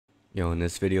Yo, in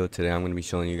this video today I'm going to be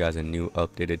showing you guys a new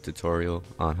updated tutorial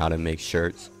on how to make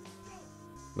shirts.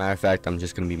 Matter of fact, I'm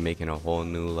just going to be making a whole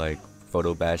new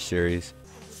Photobash series.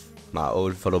 My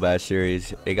old Photobash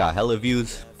series, it got hella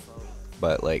views,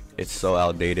 but it's so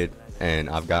outdated, and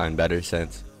I've gotten better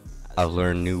since. I've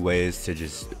learned new ways to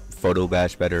just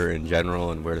Photobash better in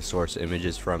general, and where to source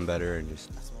images from better, and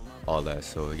just all that.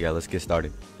 So yeah, let's get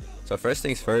started. So first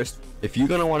things first, if you're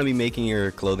going to want to be making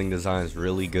your clothing designs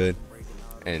really good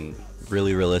and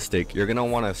really realistic, you're gonna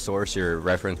want to source your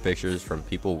reference pictures from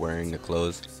people wearing the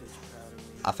clothes.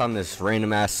 I found this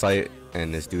random ass site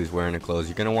and this dude's wearing the clothes.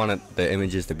 You're gonna want the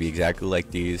images to be exactly like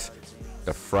these,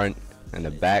 the front and the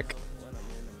back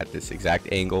at this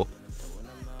exact angle.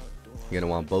 You're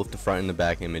gonna want both the front and the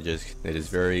back images. It is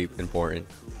very important.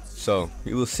 So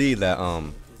you will see that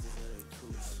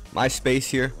my space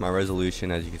here, my resolution,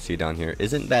 as you can see down here,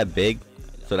 isn't that big.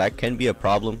 So that can be a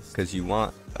problem because you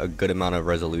want a good amount of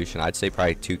resolution. I'd say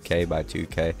probably 2K by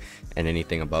 2K, and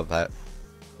anything above that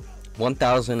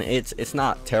 1000, it's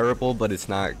not terrible, but it's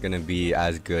not gonna be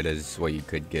as good as what you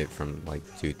could get from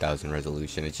 2000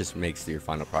 resolution. It just makes your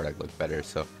final product look better.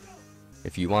 So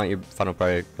if you want your final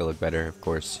product to look better, of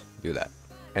course do that.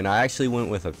 And I actually went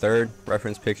with a third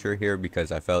reference picture here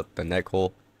because I felt the neck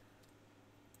hole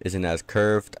isn't as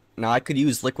curved. Now I could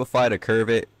use Liquify to curve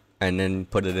it and then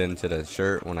put it into the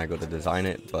shirt when I go to design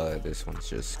it, but this one's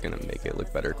just gonna make it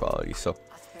look better quality. So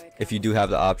if you do have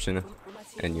the option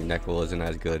and your neck hole isn't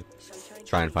as good,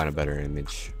 try and find a better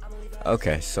image.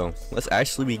 Okay, so let's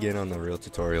actually begin on the real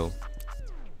tutorial.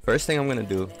 First thing I'm gonna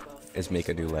do is make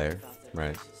a new layer,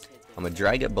 right? I'm gonna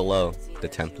drag it below the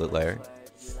template layer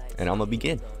and I'm gonna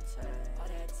begin.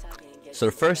 So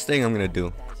the first thing I'm gonna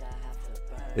do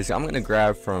is I'm gonna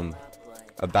grab from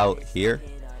about here.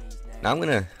 Now I'm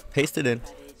gonna paste it in.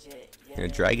 I'm gonna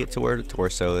drag it to where the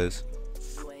torso is,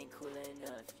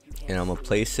 and I'm gonna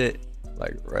place it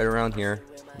right around here.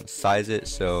 I'm gonna size it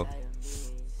so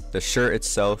the shirt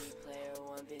itself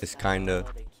is kind of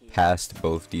past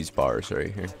both these bars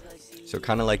right here. So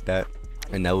kind of like that,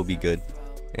 and that will be good.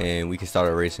 And we can start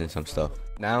erasing some stuff.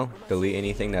 Now delete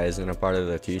anything that isn't a part of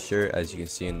the t-shirt, as you can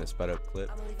see in the sped up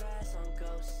clip.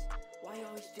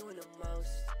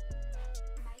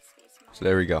 So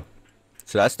there we go.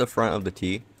 So that's the front of the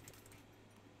tee,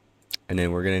 and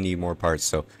then we're gonna need more parts.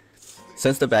 So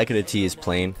since the back of the tee is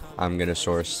plain, I'm gonna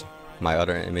source my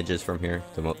other images from here,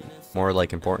 the more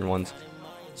important ones.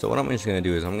 So what I'm just gonna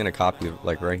do is I'm gonna copy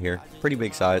right here, pretty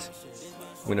big size.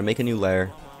 I'm gonna make a new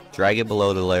layer, drag it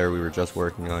below the layer we were just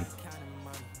working on,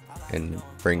 and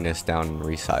bring this down and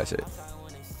resize it.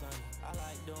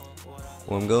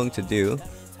 What I'm going to do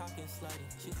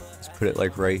is put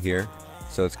it right here,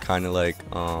 so it's kind of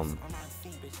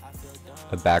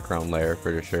a background layer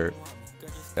for the shirt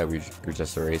that we're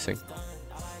just erasing.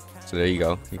 So there you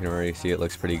go. You can already see it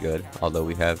looks pretty good, although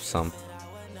we have some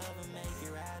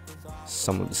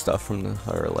of the stuff from the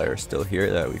other layer still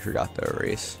here that we forgot to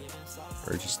erase,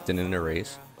 or just didn't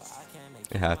erase.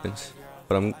 It happens.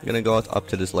 But I'm gonna go up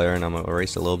to this layer and I'm gonna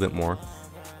erase a little bit more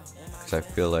because I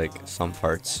feel like some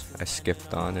parts I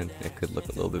skipped on and it could look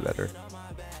a little bit better.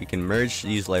 We can merge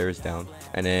these layers down,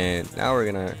 and then now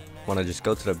we're gonna want to just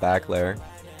go to the back layer,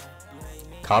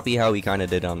 copy how we kind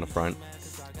of did on the front,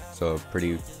 so a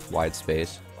pretty wide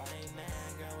space.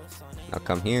 Now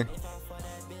come here,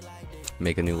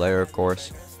 make a new layer, of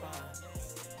course,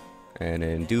 and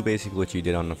then do basically what you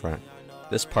did on the front.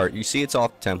 This part, you see it's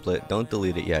off template, don't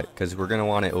delete it yet because we're gonna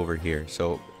want it over here.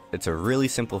 So it's a really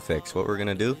simple fix. What we're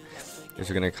gonna do is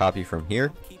we're gonna copy from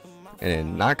here, and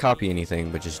then not copy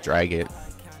anything but just drag it.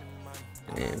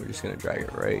 And we're just gonna drag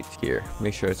it right here.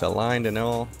 Make sure it's aligned and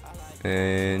all.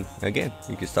 And again,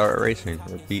 you can start erasing.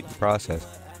 Repeat the process.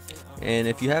 And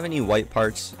if you have any white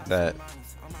parts that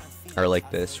are like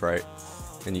this, right,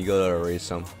 and you go to erase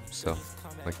them, so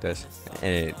like this,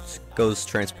 and it goes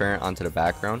transparent onto the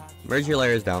background, merge your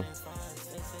layers down.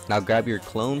 Now grab your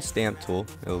clone stamp tool.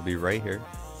 It will be right here.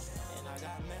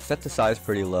 Set the size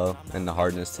pretty low and the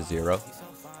hardness to 0.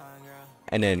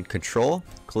 And then control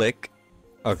click.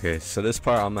 Okay, so this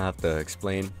part I'm gonna have to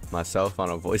explain myself on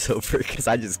a voiceover because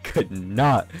I just could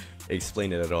not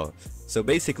explain it at all. So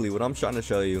basically what I'm trying to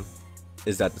show you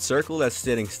is that the circle that's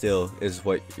sitting still is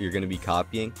what you're gonna be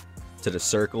copying to the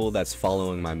circle that's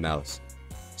following my mouse.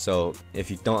 So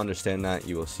if you don't understand that,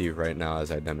 you will see right now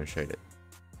as I demonstrate it.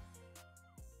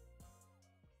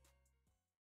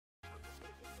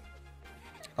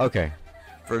 Okay,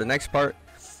 for the next part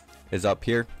is up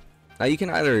here. Now you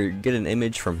can either get an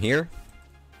image from here,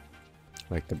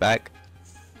 like the back,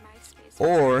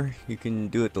 or you can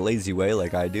do it the lazy way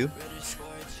like I do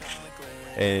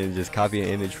and just copy an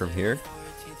image from here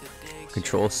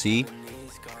Control C,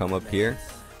 come up here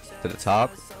to the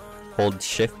top, hold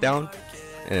shift down,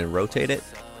 and then rotate it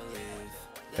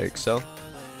like so,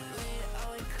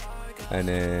 and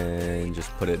then just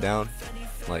put it down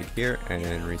like here and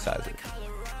then resize it.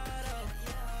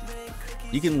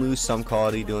 You can lose some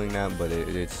quality doing that, but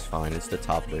it's fine. It's the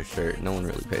top of the shirt. No one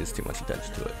really pays too much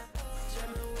attention to it.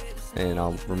 And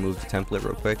I'll remove the template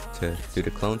real quick to do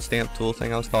the clone stamp tool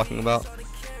thing I was talking about.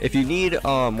 If you need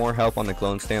more help on the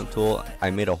clone stamp tool,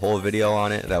 I made a whole video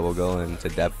on it that will go into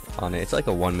depth on it. It's like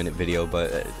a 1-minute video,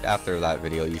 but after that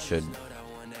video you should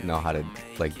know how to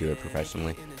like do it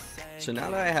professionally. So now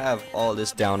that I have all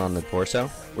this down on the torso,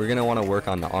 we're gonna want to work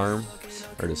on the arms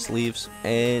or the sleeves,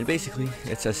 and basically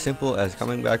it's as simple as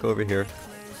coming back over here,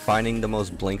 finding the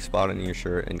most blank spot on your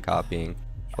shirt and copying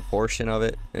a portion of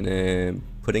it and then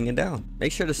putting it down.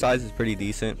 Make sure the size is pretty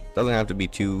decent. Doesn't have to be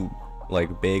too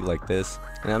like big like this.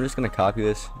 And I'm just gonna copy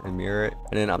this and mirror it,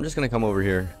 and then I'm just gonna come over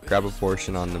here, grab a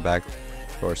portion on the back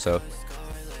torso,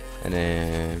 and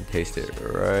then paste it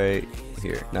right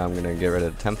here. Now I'm gonna get rid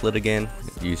of the template again,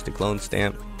 use the clone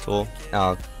stamp tool.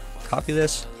 Now I'll copy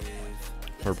this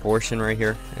proportion right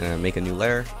here and then make a new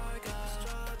layer,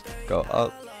 go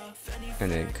up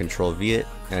and then control V it,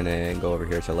 and then go over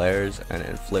here to layers and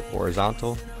then flip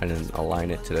horizontal and then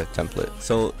align it to the template.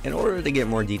 So in order to get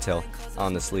more detail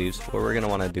on the sleeves, what we're going to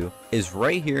want to do is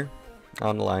right here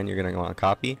on the line, you're going to want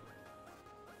to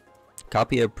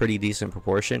copy a pretty decent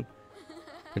proportion,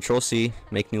 control C,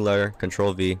 make new layer,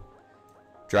 control V,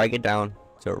 drag it down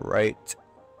to right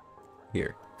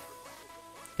here.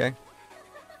 Okay,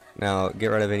 now get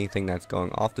rid of anything that's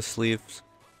going off the sleeves,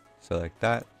 so like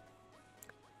that.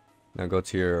 Now go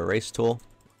to your erase tool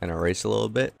and erase a little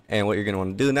bit, and what you're going to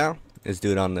want to do now is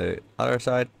do it on the other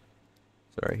side.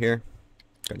 So right here,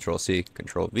 control C,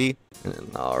 control V, and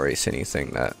then I'll erase anything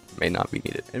that may not be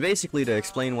needed. And basically, to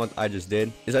explain what I just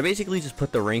did is I basically just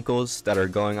put the wrinkles that are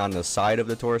going on the side of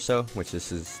the torso, which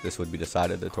this would be the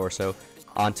side of the torso,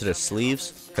 onto the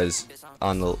sleeves, because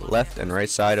on the left and right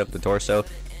side of the torso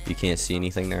you can't see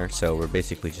anything there, so we're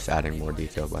basically just adding more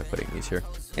detail by putting these here.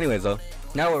 Anyways though,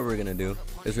 now what we're gonna do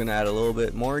is we're gonna add a little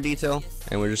bit more detail,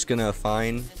 and we're just gonna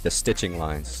find the stitching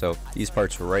lines. So these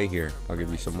parts right here, I'll give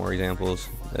you some more examples.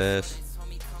 This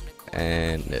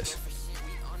and this.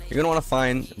 You're gonna want to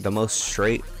find the most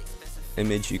straight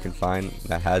image you can find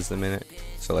that has them in it.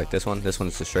 So like this one's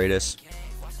the straightest.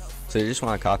 So you just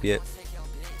want to copy it,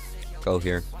 go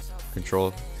here,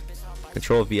 control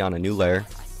V on a new layer,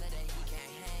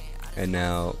 and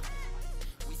now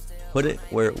put it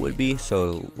where it would be,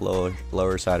 so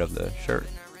lower side of the shirt.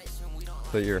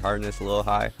 Put your hardness a little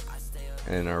high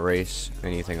and erase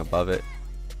anything above it,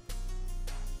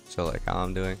 so like how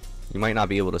I'm doing. You might not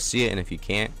be able to see it, and if you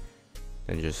can't,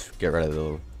 then just get rid of the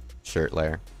little shirt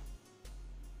layer.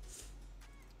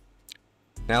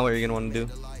 Now what you're gonna want to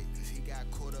do,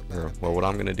 or well, what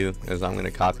I'm gonna do is I'm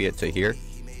gonna copy it to here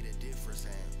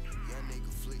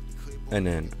and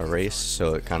then erase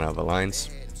so it kind of aligns,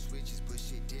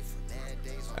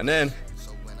 and then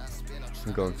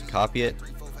I'm going to copy it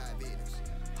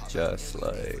just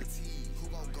like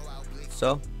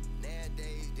so,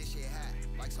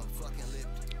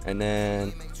 and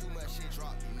then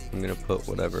I'm gonna put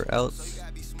whatever else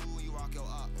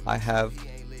I have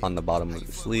on the bottom of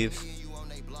the sleeves.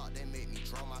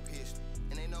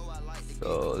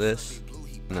 So this,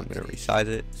 and I'm gonna resize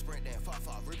it,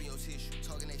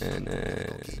 and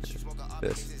then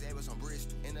this.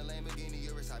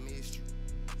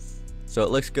 So it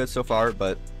looks good so far,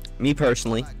 but me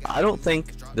personally, I don't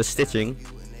think the stitching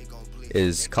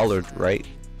is colored right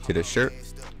to the shirt.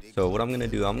 So what I'm gonna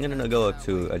do, I'm gonna go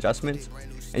to adjustments,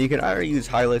 and you can either use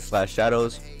highlight /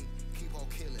 shadows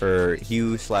for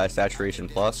hue / saturation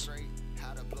plus,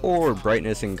 or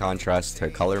brightness and contrast to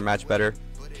color match better.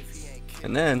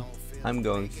 And then I'm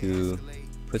going to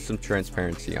put some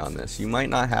transparency on this. You might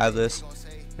not have this,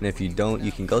 and if you don't,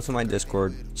 you can go to my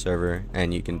Discord server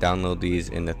and you can download these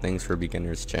in the Things for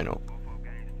Beginners channel.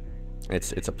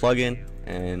 It's a plugin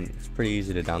and it's pretty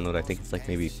easy to download. I think it's like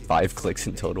maybe 5 clicks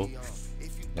in total,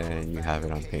 and you have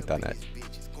it on paint.net.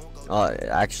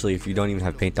 Actually, if you don't even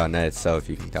have paint.net itself,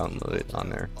 you can download it on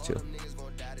there too.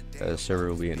 The server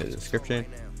will be in the description.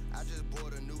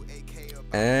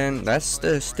 And that's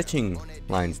the stitching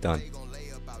lines done.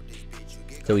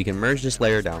 So we can merge this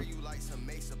layer down,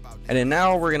 and then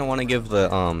now we're gonna want to give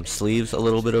the sleeves a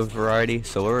little bit of variety.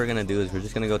 So what we're gonna do is we're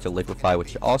just gonna go to liquify,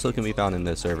 which also can be found in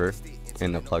the server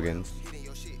in the plugins.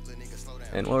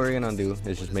 And what we're gonna do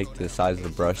is just make the size of the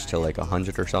brush to like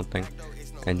 100 or something,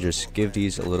 and just give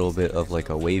these a little bit of like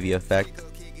a wavy effect.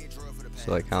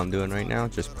 So like how I'm doing right now,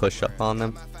 just push up on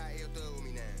them.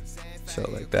 So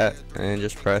like that, and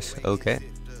just press OK.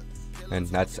 And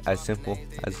that's as simple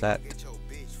as that.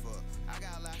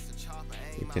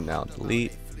 You can now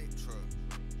delete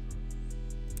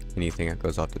anything that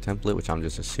goes off the template, which I'm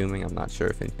just assuming. I'm not sure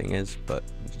if anything is, but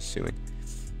I'm just assuming.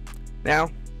 Now,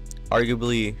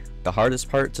 arguably the hardest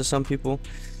part to some people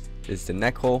is the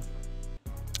neck hole.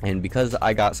 And because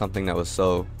I got something that was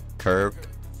so curved,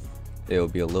 it will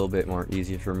be a little bit more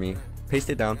easier for me. Paste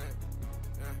it down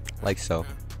like so.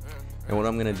 And what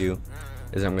I'm gonna do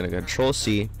is I'm gonna Control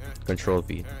C, Control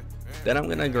V. Then I'm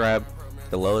gonna grab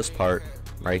the lowest part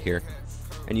right here.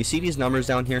 And you see these numbers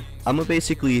down here? I'm gonna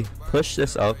basically push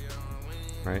this up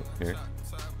right here.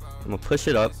 I'm gonna push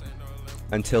it up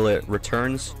until it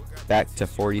returns back to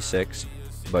 46,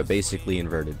 but basically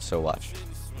inverted. So watch.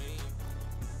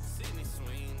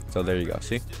 So there you go.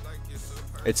 See?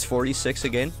 It's 46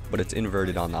 again, but it's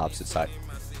inverted on the opposite side.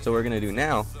 So what we're gonna do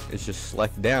now is just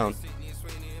select down.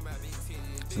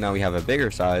 So now we have a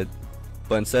bigger side,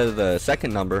 but instead of the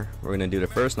second number, we're gonna do the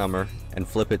first number and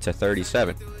flip it to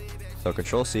 37. So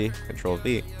Control C, Control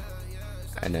V,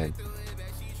 and then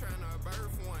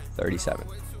 37.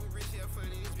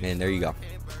 And there you go.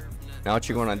 Now what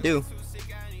you're gonna do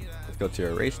is go to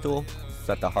your erase tool,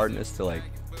 set the hardness to like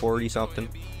 40 something.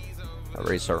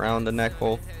 Erase around the neck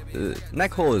hole. The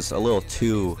neck hole is a little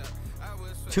too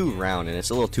round, and it's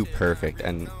a little too perfect.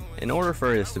 And in order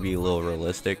for this to be a little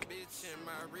realistic,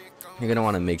 you're gonna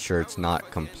want to make sure it's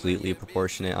not completely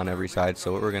proportionate on every side.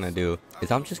 So what we're gonna do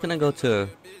is I'm just gonna go to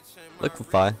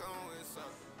liquify,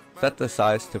 set the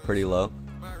size to pretty low,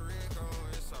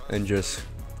 and just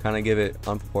kind of give it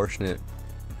unproportionate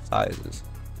sizes.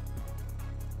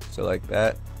 So like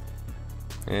that,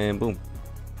 and boom.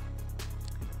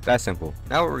 That's simple.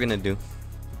 Now what we're gonna do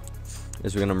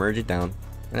is we're gonna merge it down,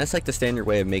 and that's like the standard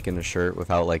way of making a shirt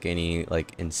without like any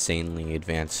like insanely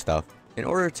advanced stuff. In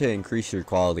order to increase your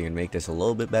quality and make this a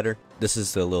little bit better, this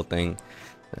is the little thing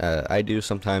I do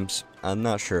sometimes. I'm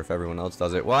not sure if everyone else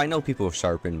does it. Well, I know people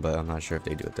sharpen, but I'm not sure if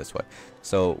they do it this way.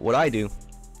 So what I do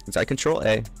is I Control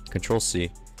A, Control C,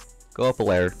 go up a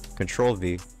layer, Control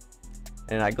V,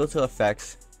 and I go to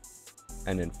Effects,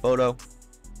 and then Photo,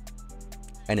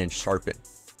 and then Sharpen.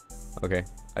 Okay,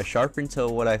 I sharpen to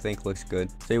what I think looks good.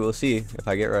 So you will see if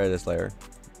I get rid of this layer,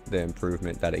 the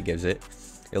improvement that it gives it.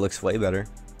 It looks way better.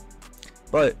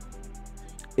 But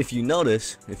if you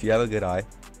notice, if you have a good eye,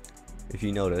 if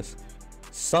you notice,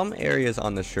 some areas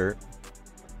on the shirt,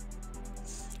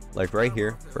 like right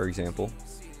here, for example,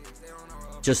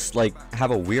 just like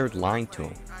have a weird line to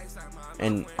them.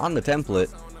 And on the template,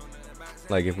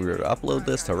 like if we were to upload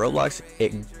this to Roblox,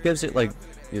 it gives it like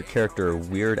your character a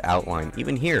weird outline.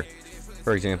 Even here,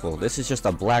 for example, this is just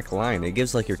a black line. It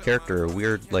gives like your character a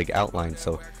weird like outline.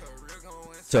 So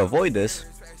to avoid this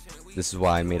is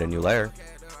why I made a new layer.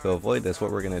 To avoid this,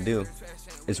 what we're gonna do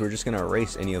is we're just gonna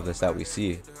erase any of this that we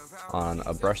see on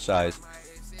a brush size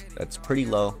that's pretty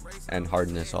low and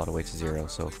hardness all the way to 0.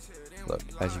 So look,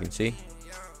 as you can see,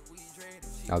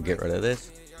 I'll get rid of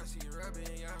this.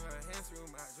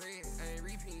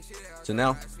 So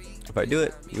now if I do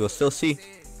it, you will still see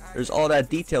there's all that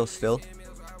detail still,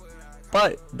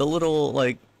 but the little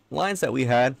like lines that we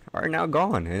had are now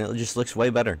gone, and it just looks way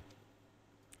better.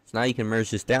 So now you can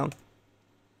merge this down,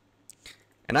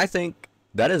 and I think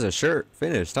that is a shirt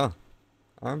finished, huh?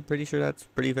 I'm pretty sure that's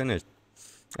pretty finished.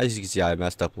 As you can see, I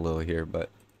messed up a little here, but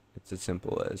it's as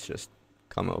simple as just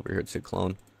come over here to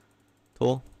clone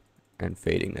tool and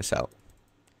fading this out.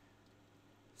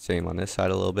 Same on this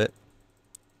side a little bit,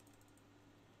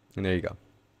 and there you go.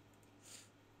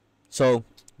 So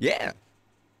yeah,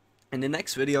 in the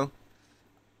next video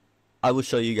I will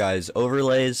show you guys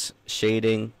overlays,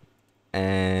 shading,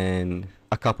 and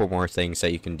a couple more things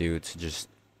that you can do to just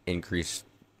increase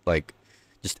like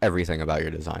just everything about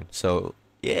your design. So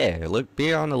yeah,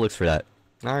 be on the looks for that.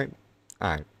 All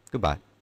right, goodbye.